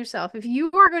asking yourself, if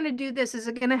you are going to do this, is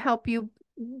it going to help you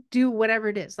do whatever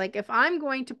it is? Like, if I'm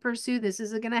going to pursue this,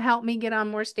 is it going to help me get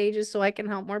on more stages so I can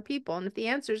help more people? And if the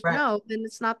answer is Right. no, then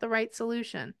it's not the right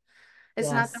solution.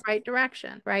 It's not the Yes. right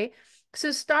direction, right?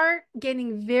 So start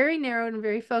getting very narrow and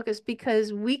very focused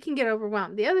because we can get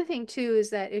overwhelmed. The other thing too is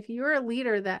that if you're a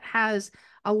leader that has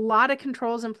a lot of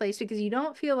controls in place because you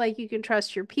don't feel like you can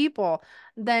trust your people,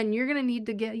 then you're going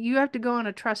to you have to go on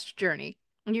a trust journey.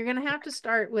 And you're going to have to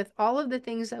start with all of the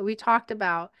things that we talked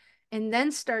about and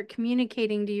then start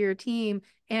communicating to your team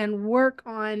and work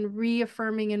on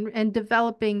reaffirming and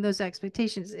developing those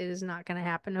expectations. It is not going to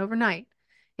happen overnight.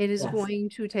 It is Yes. going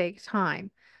to take time.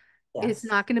 It's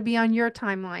Yes. not going to be on your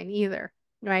timeline either,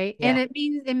 right? And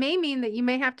Yeah. it may mean that you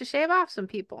may have to shave off some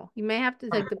people. You may have to,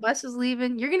 like, the bus is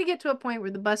leaving. You're going to get to a point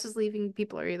where the bus is leaving,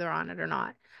 people are either on it or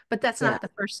not. But that's Yeah. not the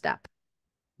first step.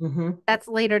 Hmm. That's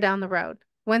later down the road.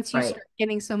 Once you Right. start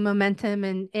getting some momentum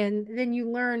and then you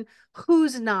learn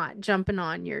who's not jumping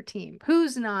on your team,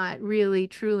 who's not really,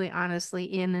 truly, honestly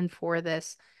in and for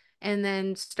this, and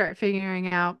then start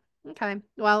figuring out, okay,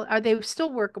 well, are they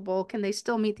still workable? Can they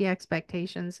still meet the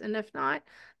expectations? And if not,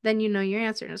 then you know your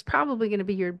answer. And it's probably going to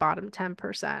be your bottom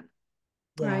 10%,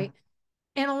 Yeah. right?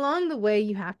 And along the way,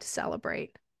 you have to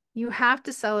celebrate. You have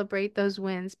to celebrate those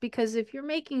wins because if you're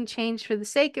making change for the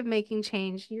sake of making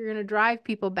change, you're going to drive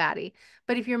people batty.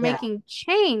 But if you're Yeah. making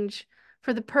change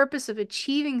for the purpose of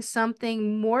achieving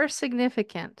something more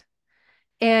significant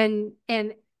and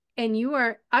and and you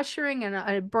are ushering in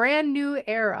a brand new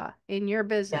era in your Yeah.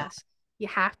 business, you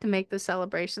have to make the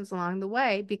celebrations along the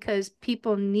way because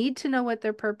people need to know what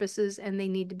their purpose is and they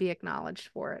need to be acknowledged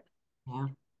for it. Yeah.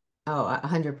 Oh,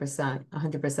 100%,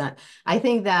 100%. I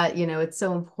think that, it's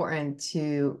so important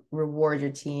to reward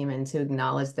your team and to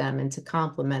acknowledge them and to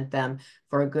compliment them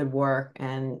for good work.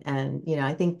 And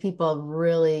I think people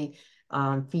really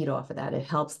feed off of that. It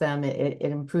helps them. It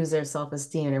improves their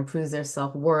self-esteem. It improves their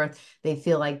self-worth. They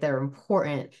feel like they're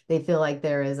important. They feel like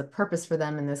there is a purpose for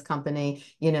them in this company,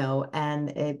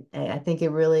 and I think it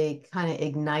really kind of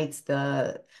ignites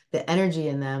the energy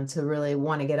in them to really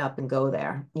want to get up and go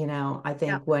there. I Yeah.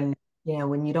 think when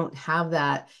you don't have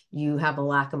that, you have a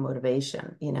lack of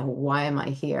motivation. Why am I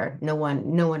here? No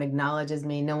one acknowledges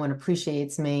me. No one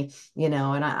appreciates me,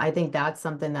 and I think that's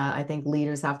something that I think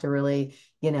leaders have to really,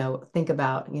 think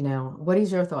about. What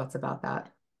is your thoughts about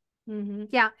that?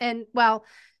 Yeah. And well,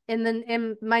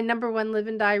 and my number one live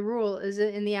and die rule is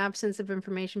that in the absence of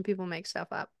information, people make stuff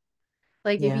up.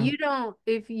 Like Yeah,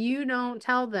 if you don't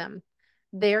tell them,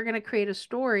 they're going to create a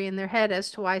story in their head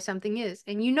as to why something is.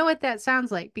 And you know what that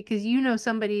sounds like because you know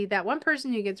somebody, that one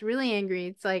person who gets really angry.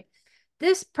 It's like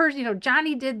this person,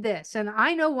 Johnny did this, and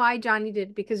I know why Johnny did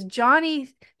it because Johnny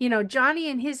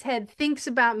in his head thinks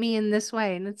about me in this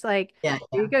way. And it's like, yeah,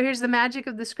 here you yeah, go, here's the magic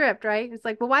of the script, right? It's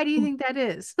like, well, why do you think that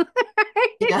is?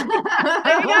 yeah.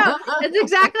 There you go. That's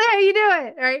exactly how you do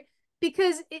it, right?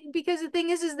 Because the thing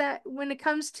is that when it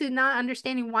comes to not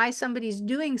understanding why somebody's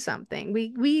doing something,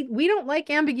 we don't like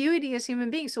ambiguity as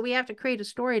human beings, so we have to create a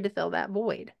story to fill that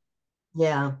void,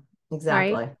 Yeah, right?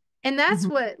 exactly. And that's Mhm.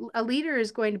 what a leader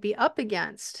is going to be up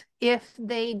against if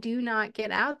they do not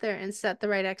get out there and set the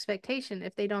right expectation,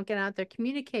 if they don't get out there,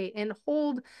 communicate and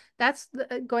hold. That's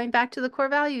going back to the core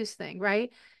values thing,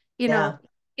 right? You know, Yeah,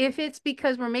 if it's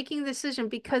because we're making a decision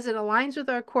because it aligns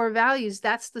with our core values,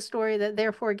 that's the story that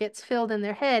therefore gets filled in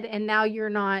their head. And now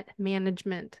you're not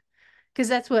management. Because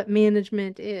that's what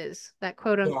management is. That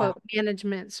quote yeah. unquote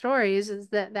management stories is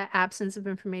that absence of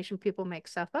information, people make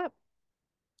stuff up.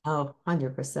 Oh,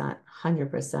 100%,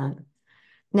 100%.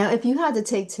 Now, if you had to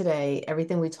take today,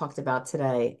 everything we talked about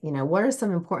today, what are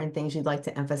some important things you'd like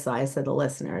to emphasize to the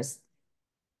listeners?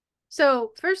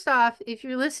 So, first off, if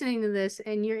you're listening to this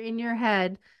and you're in your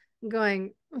head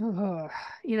going, oh,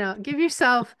 give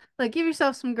yourself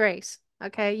some grace.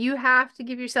 Okay. You have to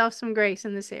give yourself some grace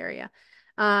in this area.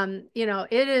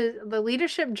 It is the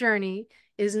leadership journey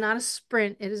is not a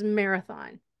sprint, it is a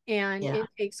marathon. And Yeah, it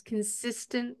takes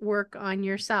consistent work on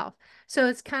yourself. So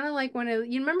it's kind of like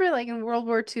you remember like in World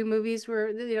War II movies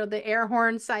where the air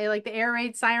horn like the air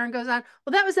raid siren goes on.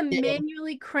 Well, that was a yeah,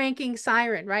 manually cranking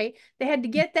siren, right? They had to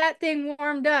get that thing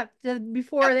warmed up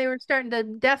before they were starting to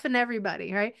deafen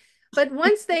everybody, right? But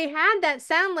once they had that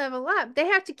sound level up, they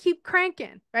have to keep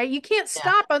cranking, right? You can't yeah,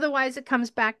 stop, otherwise it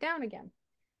comes back down again.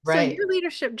 So right. your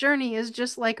leadership journey is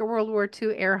just like a World War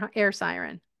II air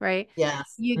siren, right?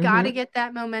 Yes. You got Hmm. to get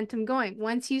that momentum going.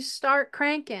 Once you start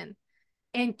cranking,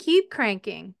 and keep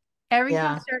cranking, everything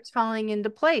Yeah, starts falling into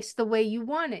place the way you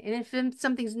want it. And if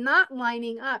something's not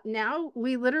lining up, now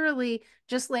we literally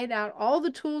just laid out all the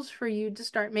tools for you to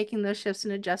start making those shifts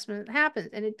and adjustments happen.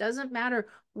 And it doesn't matter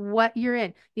what you're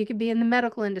in. You could be in the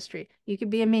medical industry, you could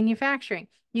be in manufacturing,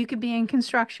 you could be in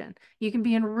construction, you can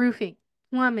be in roofing,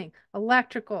 plumbing,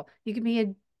 electrical, you could be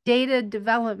in data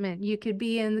development, you could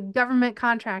be in the government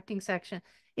contracting section.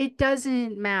 It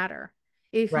doesn't matter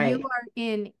if you right. are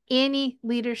in any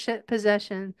leadership not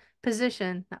possession,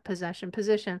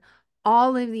 position,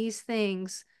 all of these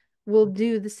things will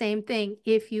do the same thing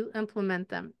if you implement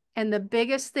them. And the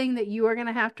biggest thing that you are going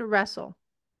to have to wrestle,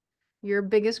 your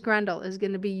biggest grundle is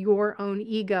going to be your own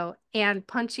ego and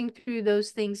punching through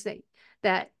those things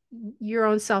that your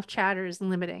own self chatter is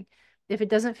limiting. If it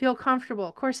doesn't feel comfortable,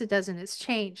 of course it doesn't. It's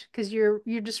change because you're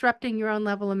disrupting your own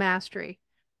level of mastery.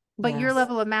 But your Yes.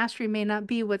 level of mastery may not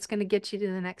be what's going to get you to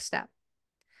the next step.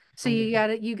 So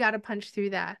 100. you gotta punch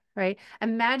through that, right?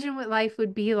 Imagine what life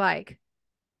would be like,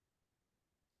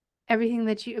 everything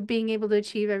that you being able to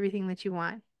achieve everything that you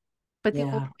want. But the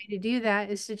only Yeah, way to do that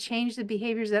is to change the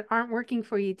behaviors that aren't working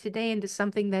for you today into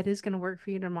something that is going to work for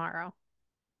you tomorrow.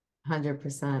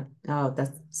 100%. Oh,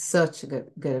 that's such a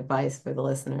good advice for the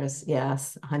listeners.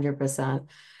 Yes, 100%.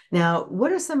 Now,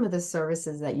 what are some of the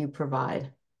services that you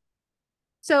provide?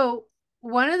 So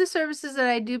one of the services that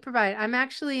I do provide, I'm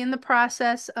actually in the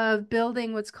process of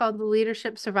building what's called the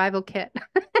Leadership Survival Kit.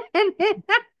 and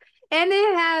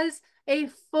it has a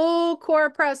full core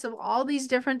press of all these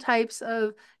different types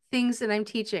of things that I'm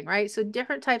teaching, right? So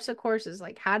different types of courses,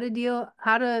 like how to deal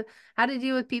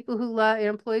with people who love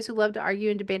employees who love to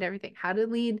argue and debate everything, how to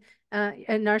lead a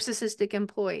narcissistic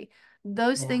employee.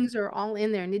 Those Yeah. things are all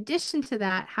in there. In addition to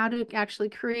that, how to actually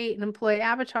create an employee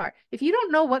avatar. If you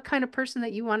don't know what kind of person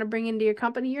that you want to bring into your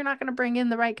company, you're not going to bring in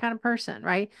the right kind of person,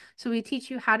 right? So we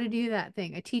teach you how to do that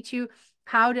thing. I teach you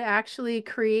how to actually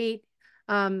create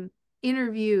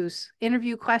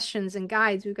interview questions and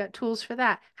guides. We've got tools for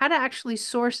that. How to actually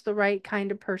source the right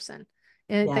kind of person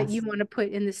that you Yes. want to put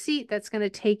in the seat that's going to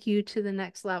take you to the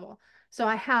next level. So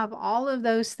I have all of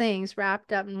those things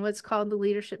wrapped up in what's called the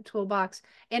leadership toolbox,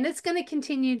 and it's going to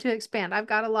continue to expand. I've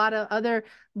got a lot of other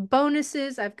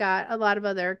bonuses. I've got a lot of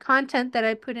other content that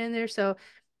I put in there. So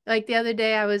like the other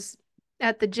day I was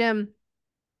at the gym,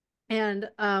 and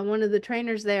one of the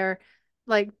trainers there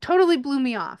like totally blew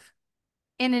me off.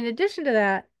 And in addition to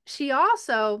that, she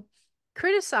also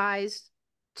criticized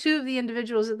two of the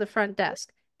individuals at the front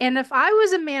desk. And if I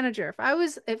was a manager,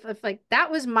 if like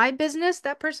that was my business,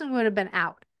 that person would have been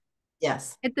out.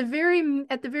 Yes. At the very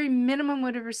minimum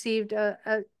would have received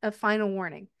a final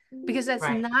warning, because that's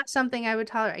Right. not something I would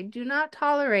tolerate. I do not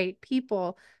tolerate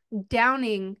people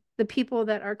downing the people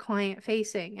that are client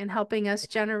facing and helping us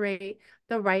generate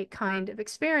the right kind of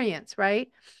experience,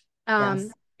 right?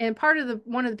 Yes. And part of the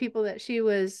one of the people that she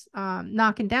was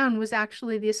knocking down was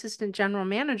actually the assistant general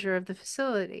manager of the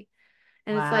facility.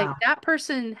 And it's like Wow. that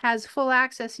person has full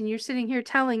access, and you're sitting here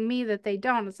telling me that they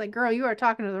don't. It's like, girl, you are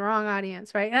talking to the wrong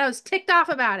audience, right? And I was ticked off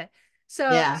about it. So I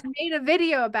Yeah. made a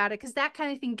video about it because that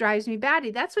kind of thing drives me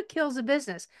batty. That's what kills a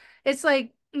business. It's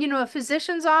like, a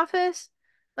physician's office,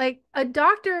 like a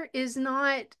doctor is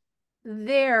not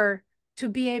there to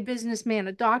be a businessman.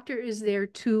 A doctor is there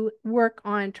to work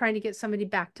on trying to get somebody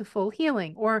back to full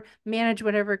healing or manage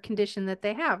whatever condition that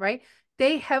they have, right?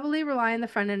 They heavily rely on the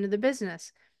front end of the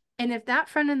business. And if that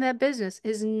front end of that business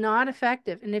is not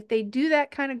effective, and if they do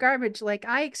that kind of garbage like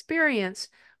I experience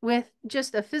with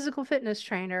just a physical fitness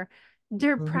trainer,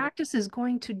 their Mhm. practice is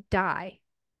going to die.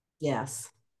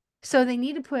 Yes. So they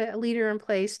need to put a leader in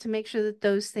place to make sure that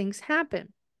those things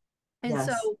happen. And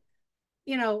so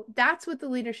Yes. that's what the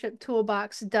leadership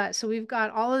toolbox does. So we've got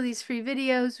all of these free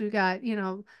videos. We've got,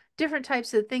 different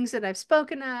types of things that I've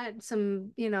spoken at,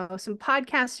 some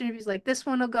podcast interviews like this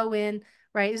one will go in,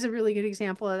 right? Is a really good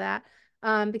example of that.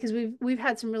 Because we've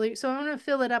had some really, so I want to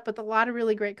fill it up with a lot of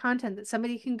really great content that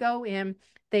somebody can go in.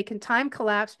 They can time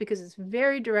collapse because it's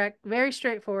very direct, very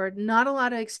straightforward, not a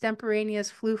lot of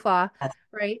extemporaneous flu-fla, Yes.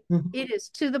 right? Mhm. It is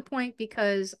to the point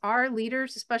because our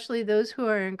leaders, especially those who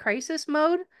are in crisis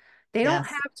mode, they don't Yes.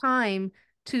 have time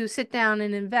to sit down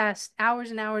and invest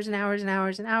hours and hours and hours and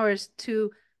hours and hours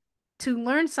to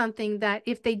learn something that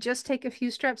if they just take a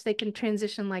few steps, they can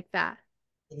transition like that.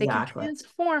 They can Exactly.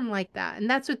 transform like that. And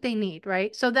that's what they need,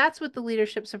 right? So that's what the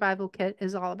leadership survival kit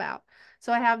is all about.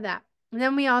 So I have that. And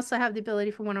then we also have the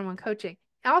ability for one-on-one coaching.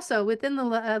 Also, within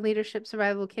the leadership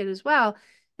survival kit as well,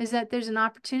 is that there's an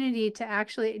opportunity to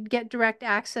actually get direct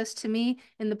access to me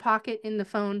in the pocket in the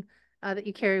phone that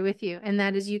you carry with you. And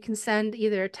that is you can send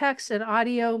either a text, an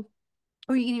audio,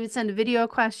 or you can even send a video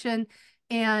question,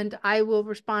 and I will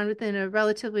respond within a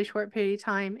relatively short period of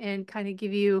time and kind of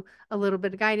give you a little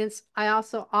bit of guidance. I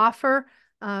also offer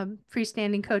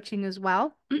freestanding coaching as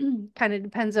well. Kind of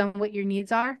depends on what your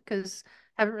needs are because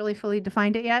I haven't really fully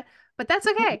defined it yet, but that's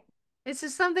okay. It's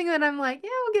just something that I'm like, yeah,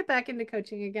 we'll get back into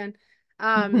coaching again.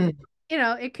 Um,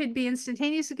 Mhm. it could be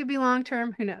instantaneous, it could be long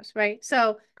term, who knows, right?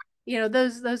 So,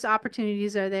 those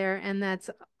opportunities are there, and that's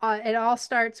it all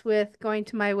starts with going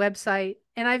to my website.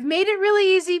 And I've made it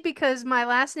really easy because my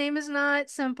last name is not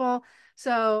simple.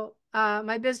 So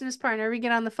my business partner, we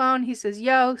get on the phone, he says,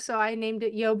 yo. So I named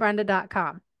it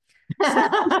yobrenda.com. So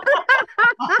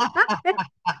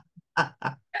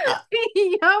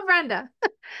yo, Brenda.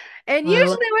 And I love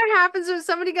usually what happens when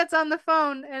somebody gets on the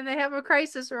phone and they have a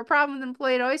crisis or a problem with an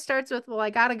employee, it always starts with, well, I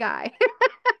got a guy.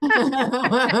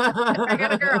 I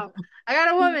got a girl. I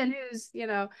got a woman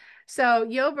so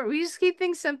we just keep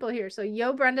things simple here. So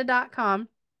yobrenda.com.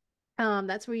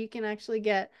 That's where you can actually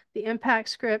get the impact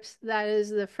scripts. That is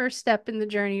the first step in the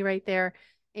journey right there.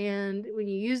 And when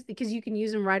you use, because you can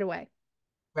use them right away.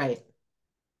 Right.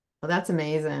 Well, that's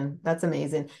amazing. That's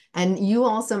amazing. And you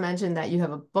also mentioned that you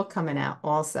have a book coming out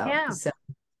also. Yeah. So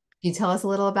can you tell us a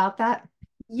little about that?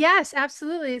 Yes,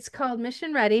 absolutely. It's called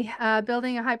Mission Ready,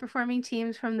 Building a High-Performing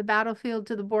Teams from the Battlefield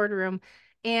to the Boardroom.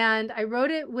 And I wrote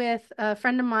it with a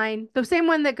friend of mine, the same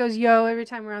one that goes yo every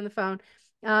time we're on the phone.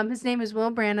 His name is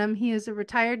Will Branham. He is a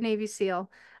retired Navy SEAL.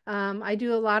 I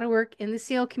do a lot of work in the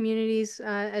SEAL communities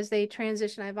as they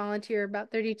transition. I volunteer about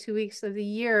 32 weeks of the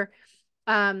year,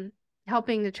 um,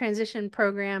 helping the transition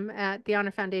program at the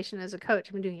Honor Foundation as a coach.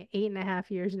 I've been doing it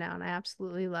 8.5 years now, and I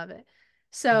absolutely love it.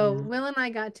 So Yeah. Will and I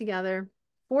got together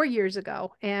 4 years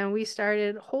ago, and we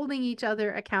started holding each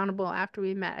other accountable after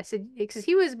we met. I said, because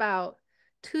he was about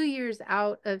 2 years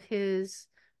out of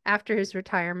after his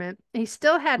retirement. And he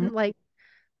still hadn't like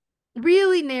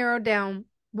really narrowed down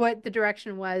what the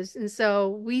direction was. And so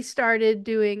we started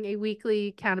doing a weekly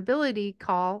accountability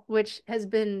call, which has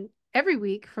been every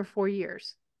week for 4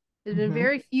 years. There's been Mm-hmm.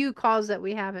 very few calls that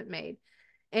we haven't made.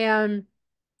 And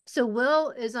So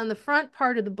Will is on the front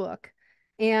part of the book,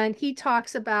 and he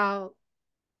talks about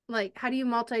like how do you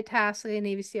multitask like a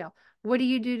Navy SEAL? What do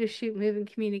you do to shoot, move,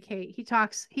 and communicate? He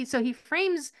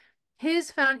frames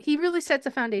he really sets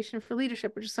a foundation for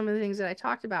leadership, which is some of the things that I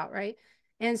talked about, right?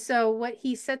 And so what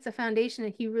he sets a foundation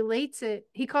and he relates it,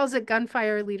 he calls it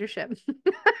gunfire leadership.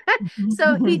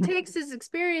 So he takes his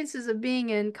experiences of being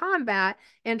in combat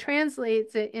and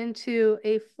translates it into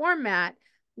a format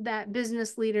that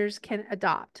business leaders can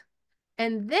adopt.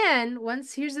 And then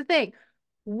here's the thing,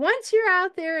 once you're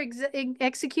out there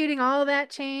executing all of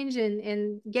that change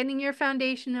and getting your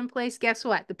foundation in place, guess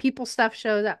what? The people stuff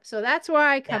shows up. So that's where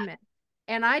I Yeah, come in.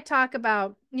 And I talk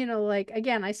about, like,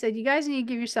 again, I said, you guys need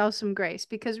to give yourself some grace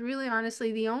because really,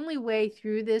 honestly, the only way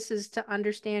through this is to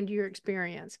understand your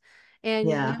experience. And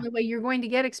the yeah, only way you're going to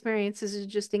get experiences is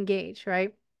just engage,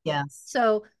 right? yes,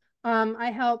 So I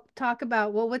help talk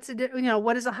about, well,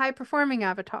 what is a high performing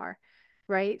avatar,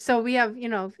 right? So we have,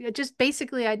 just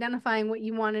basically identifying what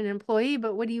you want in an employee,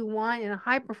 but what do you want in a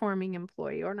high performing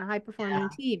employee or in a high performing yeah,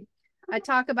 team? I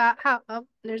talk about how, oh,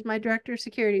 there's my director of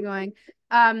security going.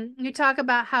 We talk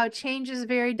about how change is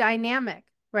very dynamic,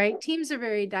 right? Teams are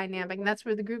very dynamic, and that's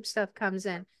where the group stuff comes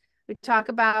in. We talk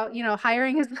about,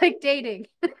 hiring is like dating.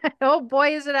 Oh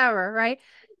boy, is it ever, right?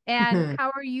 And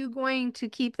how are you going to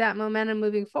keep that momentum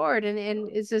moving forward? And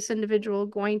is this individual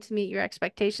going to meet your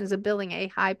expectations of building a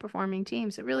high performing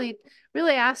team? So it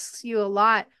really asks you a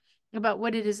lot about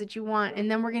what it is that you want. And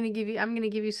then I'm going to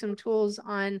give you some tools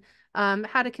on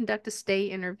how to conduct a stay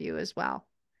interview as well.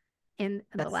 And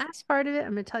the that's last part of it,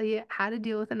 I'm going to tell you how to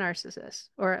deal with a narcissist,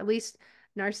 or at least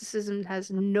narcissism has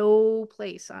no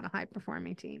place on a high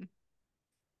performing team.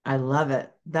 I love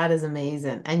it. That is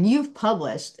amazing. And you've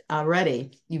published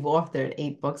already. You've authored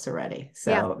 8 books already.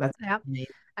 Yeah. So that's Yeah. amazing.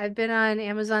 I've been on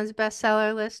Amazon's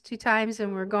bestseller list 2 times,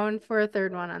 and we're going for a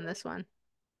third one on this one.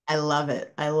 I love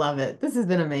it. I love it. This has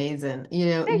been amazing.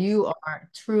 Thanks. You are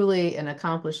truly an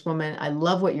accomplished woman. I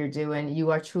love what you're doing.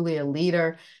 You are truly a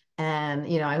leader. And,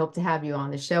 I hope to have you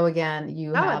on the show again.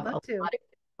 You Oh, I'd have a love lot to. of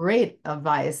great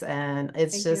advice, and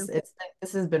Thank you.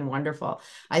 this has been wonderful.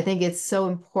 I think it's so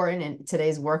important in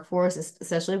today's workforce,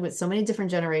 especially with so many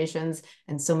different generations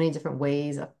and so many different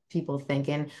ways of people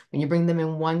thinking. When you bring them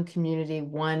in one community,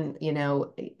 one,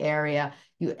 area,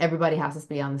 everybody has to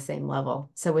be on the same level.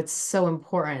 So it's so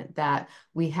important that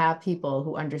we have people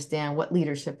who understand what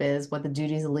leadership is, what the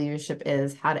duties of leadership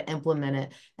is, how to implement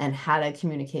it, and how to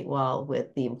communicate well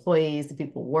with the employees, the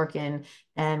people working,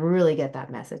 and really get that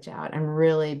message out and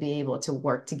really be able to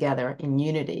work together in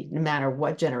unity, no matter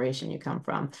what generation you come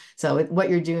from. So what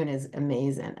you're doing is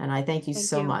amazing. And I thank you Thank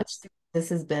so you. much. This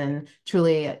has been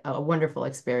truly a wonderful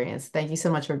experience. Thank you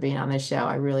so much for being on this show.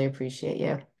 I really appreciate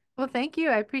you. Well, thank you.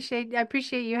 I appreciate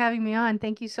you having me on.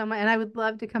 Thank you so much. And I would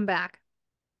love to come back.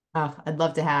 Oh, I'd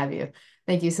love to have you.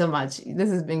 Thank you so much. This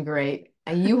has been great.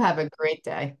 And you have a great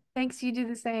day. Thanks. You do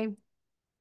the same.